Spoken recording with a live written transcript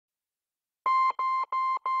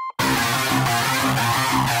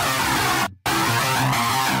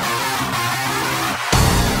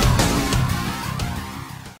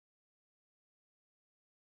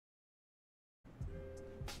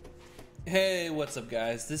Hey, what's up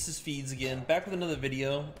guys? This is Feeds again, back with another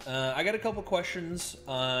video. I got a couple questions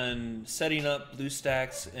on setting up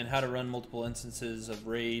BlueStacks and how to run multiple instances of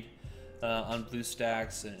RAID on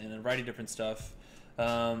BlueStacks and a variety of different stuff.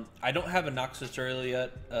 I don't have a Nox tutorial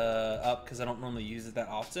yet up because I don't normally use it that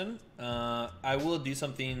often. I will do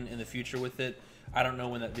something in the future with it. I don't know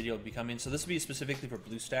when that video will be coming, so this will be specifically for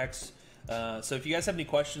BlueStacks. So if you guys have any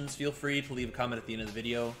questions, feel free to leave a comment at the end of the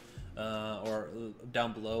video. Or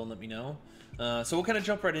down below and let me know. So we'll kind of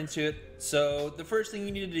jump right into it. So the first thing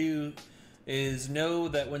you need to do is know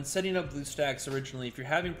that when setting up BlueStacks originally, if you're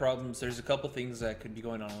having problems, there's a couple things that could be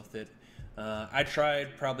going on with it. I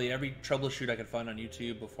tried probably every troubleshoot I could find on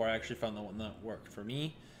YouTube before I actually found the one that worked for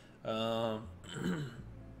me.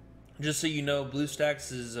 Just so you know,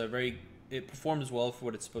 BlueStacks is it performs well for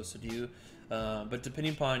what it's supposed to do, but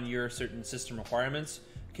depending upon your certain system requirements,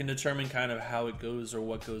 can determine kind of how it goes or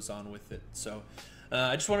what goes on with it. So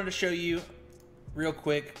I just wanted to show you real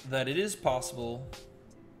quick that it is possible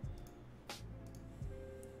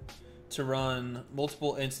to run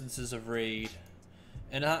multiple instances of RAID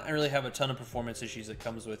and not really have a ton of performance issues that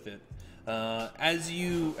comes with it. As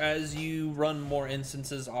you run more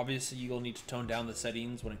instances, obviously you'll need to tone down the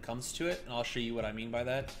settings when it comes to it, and I'll show you what I mean by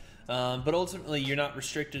that. But ultimately, you're not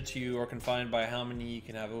restricted to or confined by how many you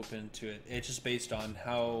can have open to it. It's just based on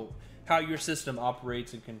how your system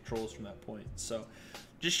operates and controls from that point. So,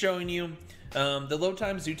 just showing you, the load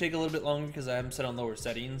times do take a little bit longer because I have them set on lower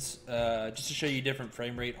settings. Just to show you different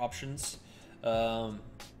frame rate options.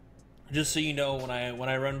 Just so you know, when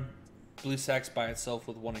I run BlueStacks by itself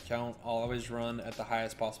with one account, I'll always run at the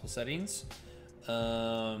highest possible settings,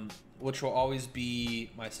 which will always be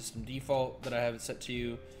my system default that I have it set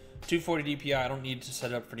to. 240 DPI, I don't need to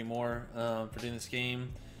set it up for anymore for doing this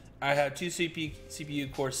game. I have two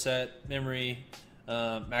CPU cores set, memory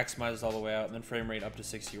maximized all the way out, and then frame rate up to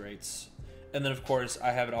 60 rates. And then of course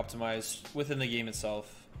I have it optimized within the game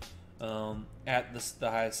itself at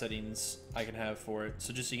the highest settings I can have for it.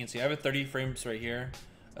 So just so you can see, I have a 30 frames right here,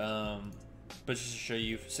 but just to show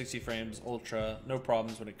you, 60 frames, ultra, no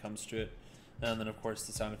problems when it comes to it. And then of course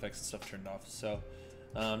the sound effects and stuff turned off. So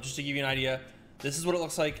just to give you an idea, this is what it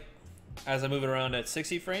looks like as I move it around at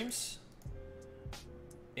 60 frames.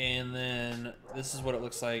 And then this is what it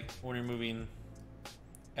looks like when you're moving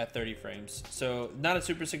at 30 frames. So not a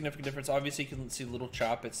super significant difference. Obviously you can see a little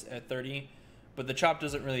chop at 30, but the chop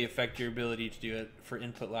doesn't really affect your ability to do it for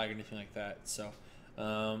input lag or anything like that. So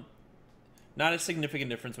not a significant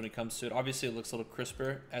difference when it comes to it. Obviously it looks a little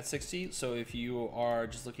crisper at 60. So if you are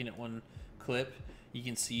just looking at one clip, you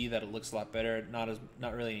can see that it looks a lot better. Not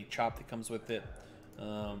really any chop that comes with it.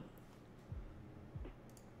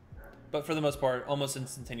 But for the most part, almost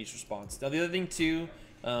instantaneous response. Now the other thing too,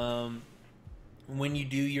 when you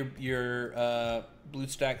do your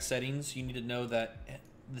BlueStacks settings, you need to know that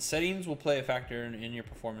the settings will play a factor in your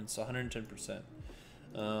performance, 110%,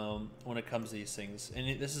 when it comes to these things.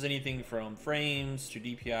 And this is anything from frames to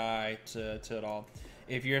DPI to it all.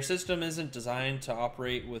 If your system isn't designed to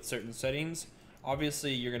operate with certain settings,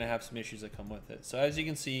 obviously you're going to have some issues that come with it. So as you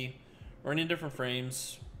can see, we're in different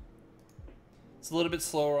frames. It's a little bit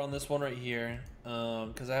slower on this one right here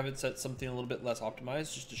because I have it set something a little bit less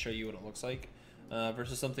optimized just to show you what it looks like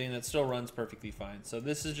versus something that still runs perfectly fine. So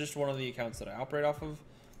this is just one of the accounts that I operate off of.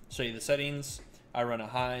 Show you the settings. I run a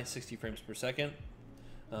high 60 frames per second.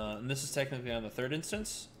 And this is technically on the third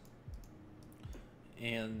instance.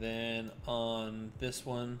 And then on this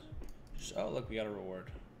one, oh look, we got a reward.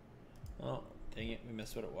 Oh, dang it, we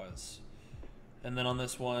missed what it was. And then on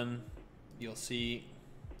this one, you'll see,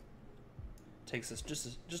 takes us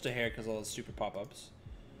just a hair because all those stupid pop-ups.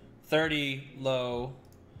 30 low,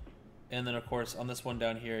 and then of course on this one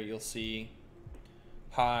down here, you'll see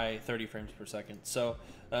high 30 frames per second. So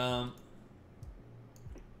FPS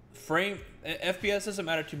doesn't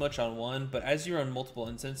matter too much on one, but as you run multiple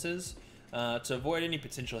instances, to avoid any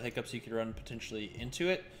potential hiccups you could run potentially into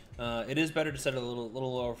it, it is better to set a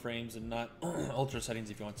little lower frames and not ultra settings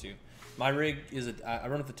if you want to. My rig is I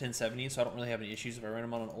run with the 1070, so I don't really have any issues if I run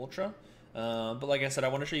them on an ultra. But like I said, I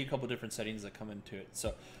want to show you a couple different settings that come into it.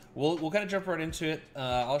 So we'll kind of jump right into it.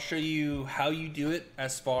 I'll show you how you do it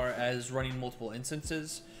as far as running multiple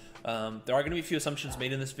instances. There are going to be a few assumptions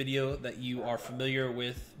made in this video that you are familiar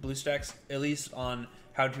with BlueStacks, at least on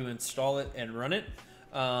how to install it and run it.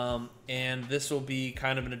 And this will be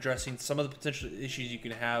kind of an addressing some of the potential issues you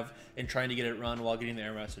can have in trying to get it run while getting the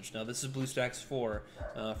error message. Now, this is Bluestacks 4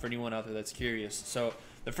 for anyone out there that's curious. So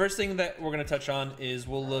the first thing that we're going to touch on is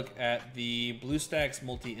we'll look at the Bluestacks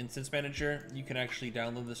multi-instance manager. You can actually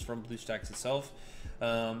download this from Bluestacks itself.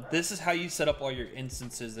 This is how you set up all your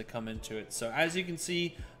instances that come into it. So as you can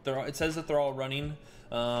see, it says that they're all running.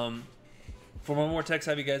 For more tech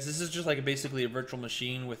savvy guys, this is just like basically a virtual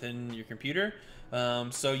machine within your computer.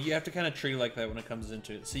 So you have to kind of treat it like that when it comes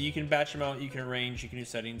into it. So you can batch them out, you can arrange, you can do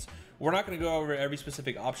settings. We're not going to go over every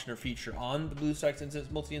specific option or feature on the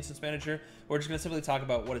Bluestacks multi-instance manager. We're just going to simply talk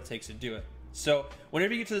about what it takes to do it. So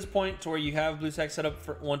whenever you get to this point to where you have Bluestacks set up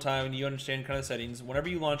for one time and you understand kind of the settings, whenever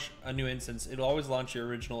you launch a new instance, it'll always launch your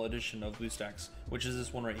original edition of Bluestacks, which is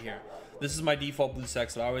this one right here. This is my default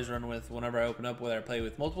Bluestacks that I always run with whenever I open up, whether I play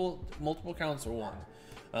with multiple accounts or one.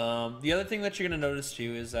 The other thing that you're going to notice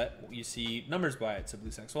too is that you see numbers by it. So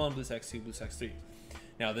Bluestacks 1, Bluestacks 2, Bluestacks 3.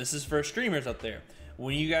 Now this is for streamers out there.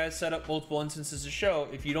 When you guys set up multiple instances to show,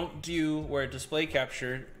 if you don't do where display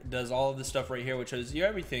capture does all of this stuff right here, which shows you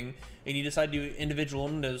everything, and you decide to do individual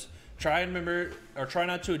windows, try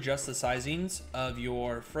not to adjust the sizings of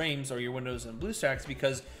your frames or your windows in Bluestacks,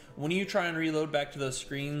 because when you try and reload back to those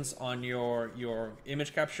screens on your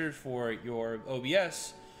image capture for your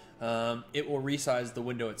OBS, it will resize the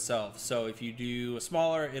window itself. So if you do a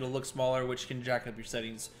smaller, it'll look smaller, which can jack up your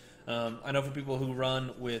settings. I know for people who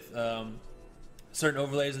run with certain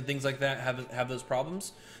overlays and things like that have those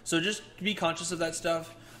problems. So just be conscious of that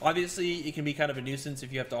stuff. Obviously, it can be kind of a nuisance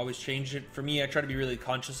if you have to always change it. For me, I try to be really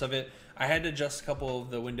conscious of it. I had to adjust a couple of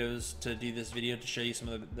the windows to do this video to show you some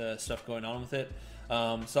of the stuff going on with it.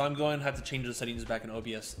 So I'm going to have to change the settings back in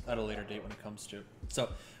OBS at a later date when it comes to it. So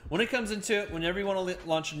when it comes into it, whenever you want to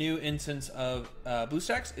launch a new instance of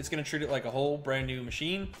Bluestacks, it's going to treat it like a whole brand new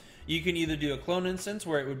machine. You can either do a clone instance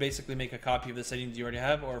where it would basically make a copy of the settings you already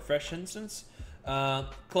have, or a fresh instance.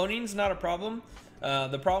 Cloning is not a problem.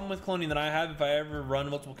 The problem with cloning that I have, if I ever run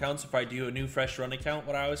multiple accounts, if I do a new fresh run account,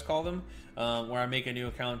 what I always call them, where I make a new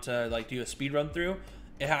account to like do a speed run through,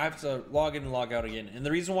 I have to log in and log out again. And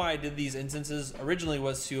the reason why I did these instances originally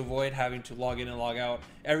was to avoid having to log in and log out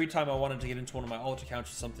every time I wanted to get into one of my alt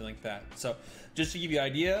accounts or something like that. So just to give you an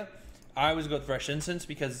idea, I always go with fresh instance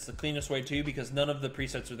because it's the cleanest way too, because none of the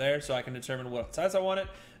presets are there, so I can determine what size I want it.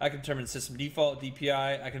 I can determine system default,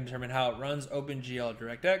 DPI, I can determine how it runs, OpenGL,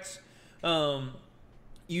 DirectX,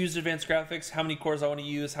 use advanced graphics, how many cores I want to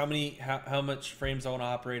use, how much frames I want to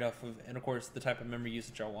operate off of, and of course the type of memory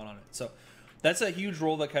usage I want on it. So that's a huge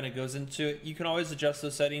role that kind of goes into it. You can always adjust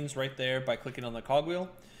those settings right there by clicking on the cogwheel.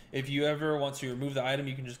 If you ever want to remove the item,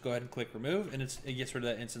 you can just go ahead and click remove, and it gets rid of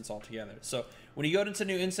that instance altogether. So when you go into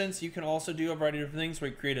new instance, you can also do a variety of different things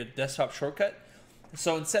where you create a desktop shortcut.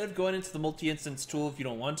 So instead of going into the multi-instance tool if you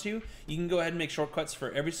don't want to, you can go ahead and make shortcuts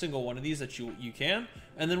for every single one of these that you can.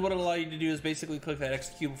 And then what it'll allow you to do is basically click that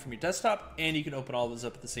executable from your desktop, and you can open all those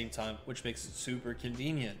up at the same time, which makes it super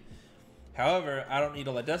convenient. However, I don't need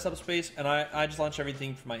all that desktop space, and I just launch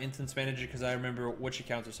everything from my instance manager because I remember which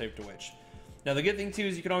accounts are saved to which. Now the good thing too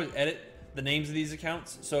is you can always edit the names of these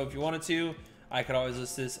accounts. So if you wanted to, I could always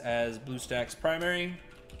list this as Bluestacks primary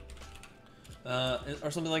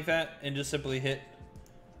or something like that, and just simply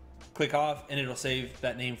click off, and it'll save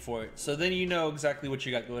that name for it. So then you know exactly what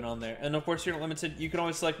you got going on there. And of course, you're not limited. You can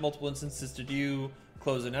always select multiple instances to do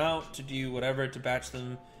closing out, to do whatever, to batch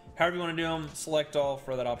them. However you want to do them, select all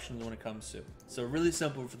for that option when it comes to. So really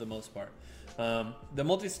simple for the most part. The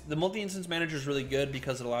multi-instance manager is really good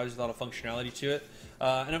because it allows you a lot of functionality to it.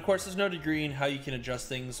 And of course, there's no degree in how you can adjust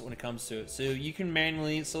things when it comes to it. So you can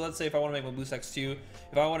manually, so let's say if I want to make my Bluestacks 2,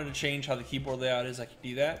 if I wanted to change how the keyboard layout is, I can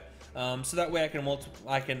do that. So that way I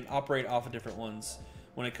can operate off of different ones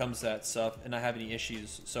when it comes to that stuff and not have any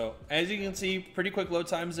issues. So as you can see, pretty quick load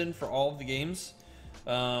times in for all of the games.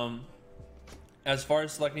 As far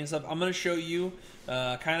as selecting stuff, I'm going to show you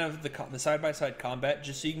kind of the side-by-side combat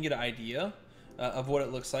just so you can get an idea of what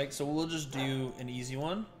it looks like. So we'll just do an easy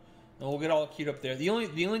one, and we'll get all queued up there. The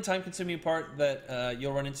only time-consuming part that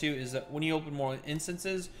you'll run into is that when you open more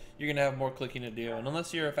instances, you're going to have more clicking to do. And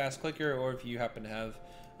unless you're a fast clicker, or if you happen to have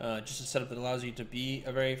just a setup that allows you to be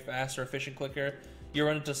a very fast or efficient clicker, you'll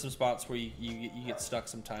run into some spots where you get stuck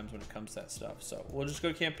sometimes when it comes to that stuff. So we'll just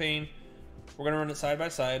go campaign. We're going to run it side by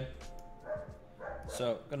side.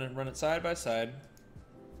 So I'm going to run it side by side.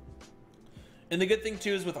 And the good thing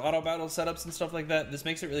too is with auto battle setups and stuff like that, this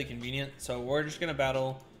makes it really convenient. So we're just going to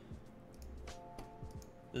battle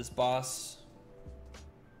this boss.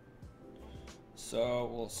 So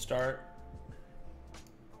we'll start,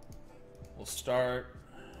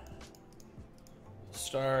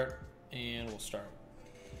 and we'll start.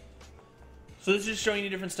 So this is just showing you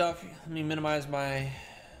different stuff. Let me minimize my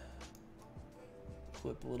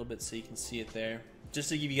clip a little bit so you can see it there, just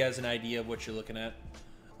to give you guys an idea of what you're looking at.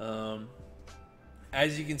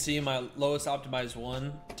 As you can see, my lowest optimized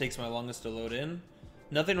one takes my longest to load in.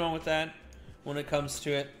 Nothing wrong with that when it comes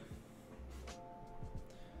to it,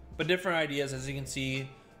 but different ideas. As you can see,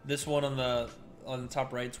 this one on the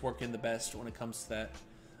top right is working the best when it comes to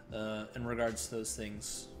that, in regards to those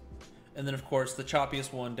things. And then of course the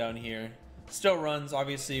choppiest one down here still runs,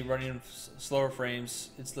 obviously running slower frames.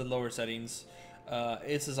 It's the lower settings.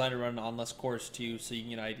 It's designed to run on less cores too, so you can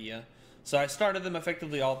get an idea. So I started them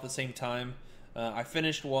effectively all at the same time. I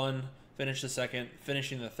finished one, finished the second,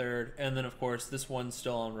 finishing the third, and then of course this one's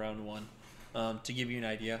still on round one, to give you an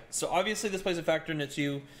idea. So obviously this plays a factor in it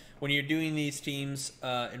too when you're doing these teams,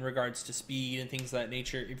 in regards to speed and things of that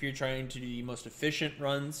nature. If you're trying to do the most efficient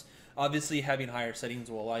runs, obviously having higher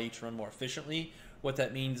settings will allow you to run more efficiently. What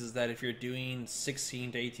that means is that if you're doing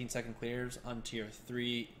 16 to 18 second clears on tier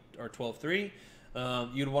 3 or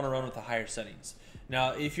 12.3, you'd want to run with the higher settings.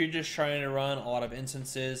 Now, if you're just trying to run a lot of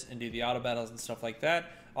instances and do the auto battles and stuff like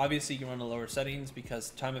that, obviously you can run the lower settings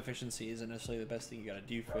because time efficiency isn't necessarily the best thing you got to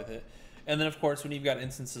do with it. And then, of course, when you've got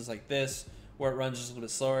instances like this where it runs just a little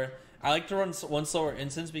bit slower, I like to run one slower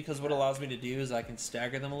instance because what it allows me to do is I can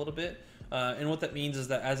stagger them a little bit. And what that means is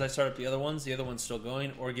that as I start up the other one's still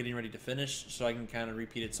going or getting ready to finish, so I can kind of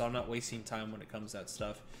repeat it, so I'm not wasting time when it comes to that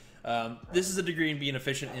stuff. This is a degree in being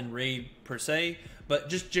efficient in raid per se, but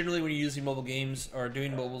just generally when you're using mobile games or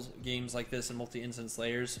doing mobile games like this in multi-instance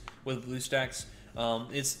layers with BlueStacks,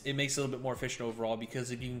 it makes it a little bit more efficient overall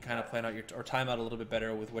because you can kind of plan out or time out a little bit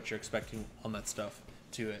better with what you're expecting on that stuff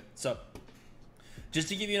to it. So just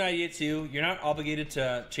to give you an idea too, you're not obligated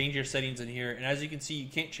to change your settings in here, and as you can see, you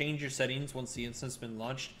can't change your settings once the instance has been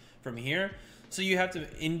launched from here, so you have to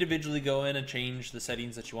individually go in and change the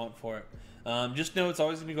settings that you want for it. Just know it's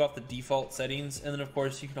always going to go off the default settings, and then of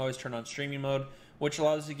course you can always turn on streaming mode, which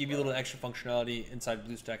allows you to give you a little extra functionality inside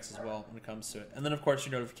BlueStacks as well when it comes to it. And then of course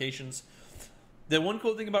your notifications. The one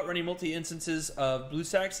cool thing about running multi-instances of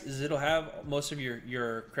BlueStacks is it'll have most of your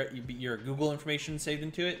Google information saved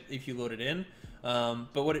into it if you load it in.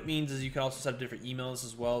 But what it means is you can also set up different emails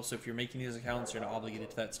as well, so if you're making these accounts, you're not obligated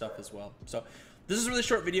to that stuff as well. So this is a really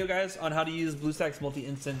short video, guys, on how to use BlueStacks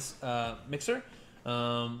multi-instance mixer,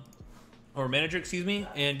 or manager, excuse me,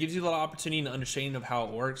 and gives you a lot of opportunity and understanding of how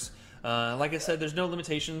it works. Like I said, there's no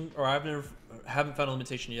limitation, or haven't found a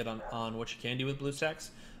limitation yet on what you can do with BlueStacks.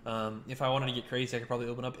 If I wanted to get crazy, I could probably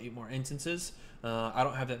open up 8 more instances. I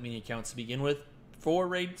don't have that many accounts to begin with for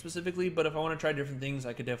raid specifically, but if I want to try different things,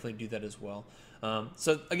 I could definitely do that as well.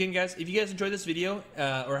 So again, guys, if you guys enjoyed this video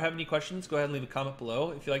or have any questions, go ahead and leave a comment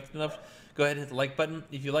below. If you liked it enough, go ahead and hit the like button.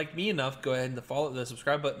 If you like me enough, go ahead and follow the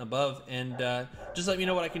subscribe button above, and just let me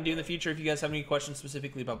know what I can do in the future. If you guys have any questions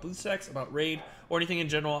specifically about BlueStacks, about raid, or anything in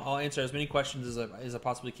general, I'll answer as many questions as I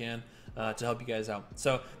possibly can to help you guys out.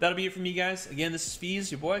 So that'll be it from me, guys. Again, this is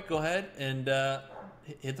Fees, your boy. Go ahead and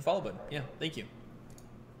hit the follow button. Yeah, thank you.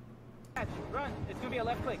 Run. It's gonna be a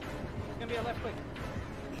left click. It's gonna be a left click.